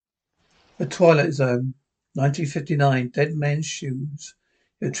The Twilight Zone, 1959, Dead Man's Shoes.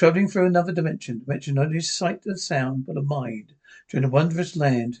 You're travelling through another dimension not only sight and sound, but of mind, during a wondrous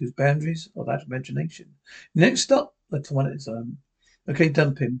land whose boundaries are that of imagination. Next stop, the Twilight Zone. Okay,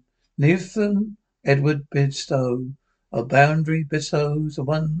 dump him. Nathan Edward Bidstow, a boundary bestows a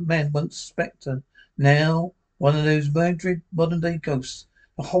one man once spectre, now one of those modern day ghosts,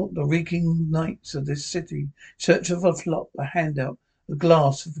 to haunt the reeking nights of this city, search for a flop, a handout, a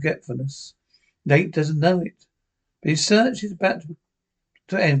glass of forgetfulness. Nate doesn't know it, but his search is about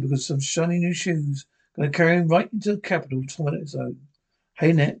to end because some shiny new shoes going to carry him right into the capital Twilight Zone.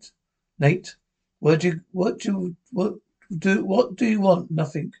 Hey, Nate, what do you want?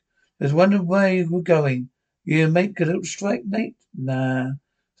 Nothing. There's one way we're going. You make a little strike, Nate? Nah.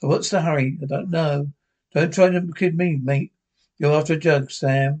 So what's the hurry? I don't know. Don't try to kid me, mate. You're after a jug,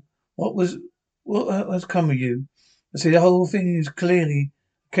 Sam. What has come of you? I see the whole thing is clearly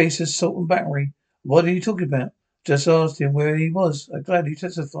a case of assault and battery. What are you talking about? Just asked him where he was. I'd gladly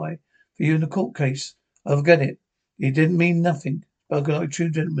testify for you in the court case. I'll forget it. He didn't mean nothing. Spoken like a true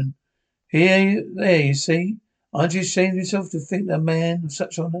gentleman. There, you see. Aren't you ashamed of yourself to think that a man of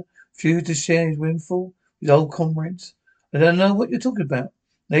such honour refused to share his windfall with his old comrades? I don't know what you're talking about.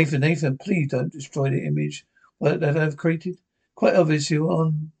 Nathan, please don't destroy the image that I've created. Quite obvious you're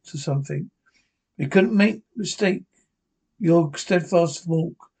on to something. You couldn't make mistake. Your steadfast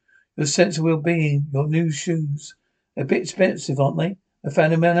walk, your sense of well-being, your new shoes. A bit expensive, aren't they? I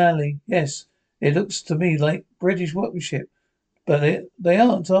found them in an alley. Yes, it looks to me like British workmanship, but they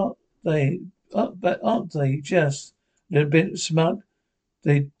aren't, they? Aren't they? Just a little bit smug.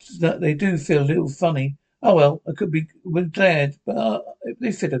 They do feel a little funny. Oh well, I could be glad, but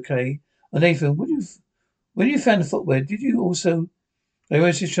they fit okay. And Nathan, when you found the footwear, did you also? They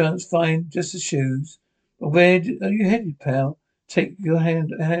went to try and find just the shoes. But are you headed, pal? Take your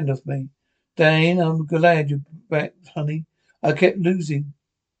hand off me. Dane, I'm glad you're back, honey. I kept losing.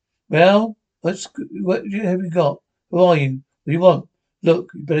 Well, what have you got? Who are you? What do you want?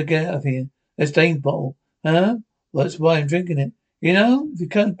 Look, you better get out of here. That's Dane's bottle. Huh? Well, that's why I'm drinking it. You know, if he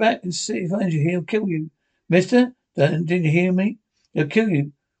comes back and finds you, he'll kill you. Mister, didn't you hear me? He'll kill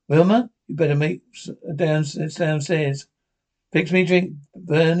you. Wilma, you better make downstairs. Fix me a drink,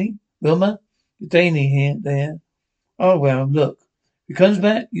 Bernie. Wilma, Danny here, there. Oh, well, look. If he comes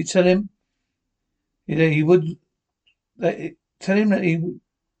back, you tell him, he would, tell him that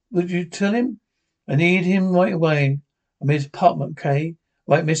would you tell him? I need him right away. I'm in his apartment, okay?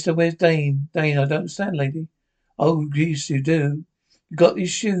 Right, mister, where's Dane? Dane, I don't understand, lady. Oh, yes, you do. You got these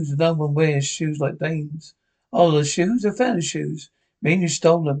shoes, and no one wears shoes like Dane's. Oh, the shoes? I found the shoes. Mean you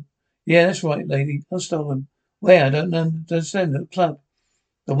stole them? Yeah, that's right, lady. I stole them. Where? I don't understand. At the club.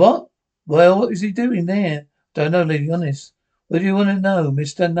 The what? Well, what is he doing there? Don't know, lady, honest. What do you want to know,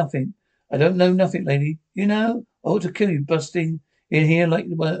 mister? Nothing. I don't know nothing, lady. You know, I ought to kill you busting in here like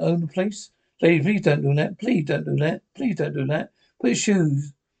you own the place. Lady, please don't do that. Please don't do that. Please don't do that. Put your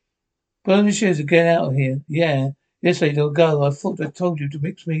shoes. Put on your shoes and get out of here. Yeah. Yes, lady, I'll go. I thought I told you to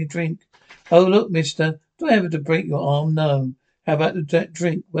mix me a drink. Oh, look, mister. Do I have to break your arm? No. How about the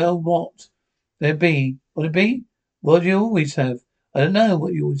drink? Well, what? There be. What it be? What do you always have? I don't know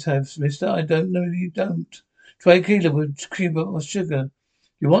what you always have, mister. I don't know you don't. Try tequila with cube of sugar.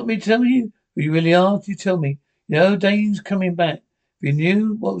 You want me to tell you who you really are? You tell me. You know, Dane's coming back. If you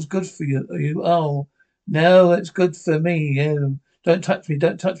knew what was good for you, oh, no, it's good for me. You don't touch me,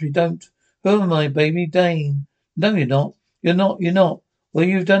 don't. Who am I, baby? Dane. No, you're not. You're not. What have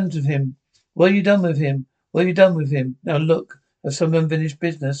you done to him? What have you done with him? What have you done with him? Now look, that's some unfinished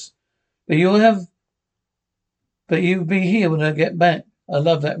business. But you'll have, but you'll be here when I get back. I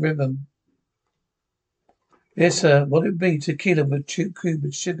love that rhythm. Yes, sir. What it be? Tequila with cube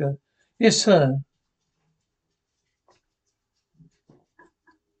with sugar. Yes, sir.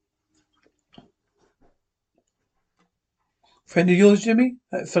 Friend of yours, Jimmy?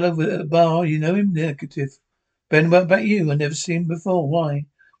 That fellow at the bar, you know him? Negative. Ben, what about you? I never seen him before. Why?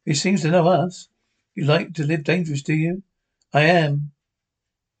 He seems to know us. You like to live dangerous, do you? I am.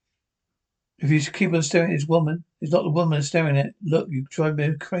 If you keep on staring at this woman, it's not the woman I'm staring at. Look, you drive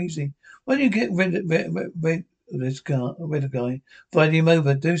me crazy. Why don't you get rid of this guy, rid of guy? Invite him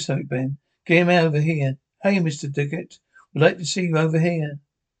over. Do something, Ben. Get him over here. Hey, Mr. Dickett. Would like to see you over here.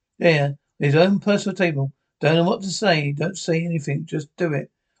 There. His own personal table. Don't know what to say. Don't say anything. Just do it.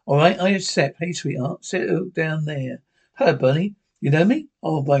 All right, I accept. Hey, sweetheart. Sit down there. Hello, Bunny. You know me?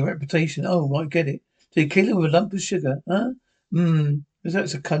 Oh, by reputation. Oh, I get it. Tequila with a lump of sugar, huh?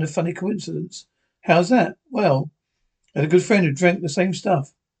 That's a kind of funny coincidence. How's that? Well, I had a good friend who drank the same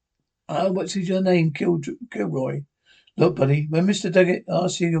stuff. What's your name? Kilroy. Look, buddy, when Mr. Duggett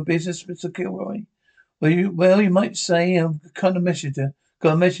asks you your business, Mr. Kilroy, well, you might say, I've kind of messenger.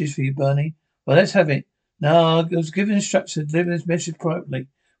 Got a message for you, Bernie. Well, let's have it. No, I was given instructions to deliver this message privately.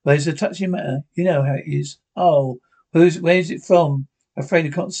 Well, it's a touchy matter. You know how it is. Oh, where's it from? Afraid I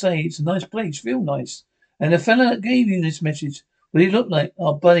can't say. It's a nice place, real nice. And the fellow that gave you this message, what did he look like?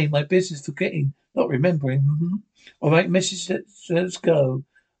 Oh, Bunny, my business forgetting, not remembering. Mm-hmm. All right, message, let's go.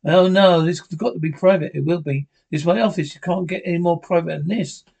 Oh, no, this has got to be private. It will be. This is my office. You can't get any more private than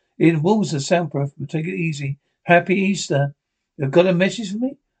this. It walls are soundproof, but take it easy. Happy Easter. You've got a message for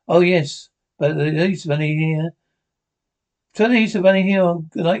me? Oh, yes. But the Easter Bunny here. Tell the Easter Bunny here I'll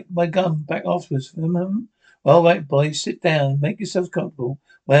like my gun back afterwards. All right, boys, sit down. Make yourselves comfortable.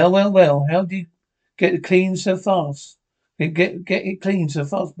 Well. How do you get it clean so fast? Get it clean so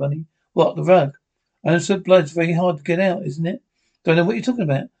fast, Bunny. What, the rug? And so blood's very hard to get out, isn't it? Don't know what you're talking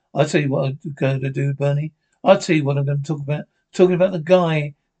about. I'll tell you what I'm going to do, Bunny. I'll tell you what I'm going to talk about. Talking about the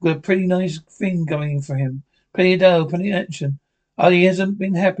guy with a pretty nice thing going for him. Plenty of dough, plenty of action. Oh, he hasn't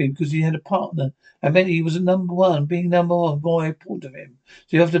been happy because he had a partner. I meant he was a number one. Being number one, boy, important to him.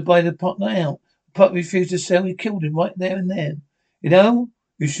 So you have to buy the partner out. The partner refused to sell. He killed him right there and then. You know,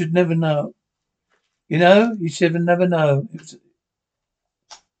 you should never know. You should never know. It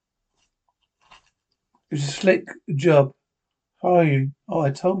was a slick job. How are you? Oh,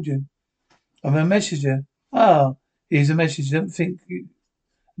 I told you. I'm a messenger. Ah, he's a messenger.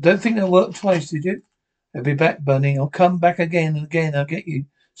 Don't think they'll work twice, did you? I'll be back, Bunny. I'll come back again and again. I'll get you.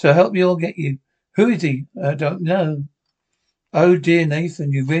 So help me, I'll get you. Who is he? I don't know. Oh dear,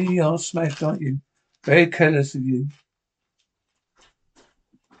 Nathan, you really are smashed, aren't you? Very careless of you.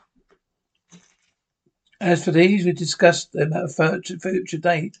 As for these, we discussed them at a future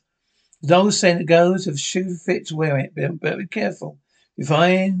date. The old saying that goes, if a shoe fits, wear it. But be careful. If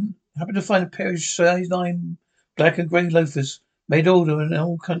I happen to find a pair of size 9 black and grey loafers made order in an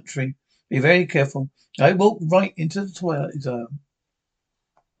old country, be very careful. I walked right into the toilet zone.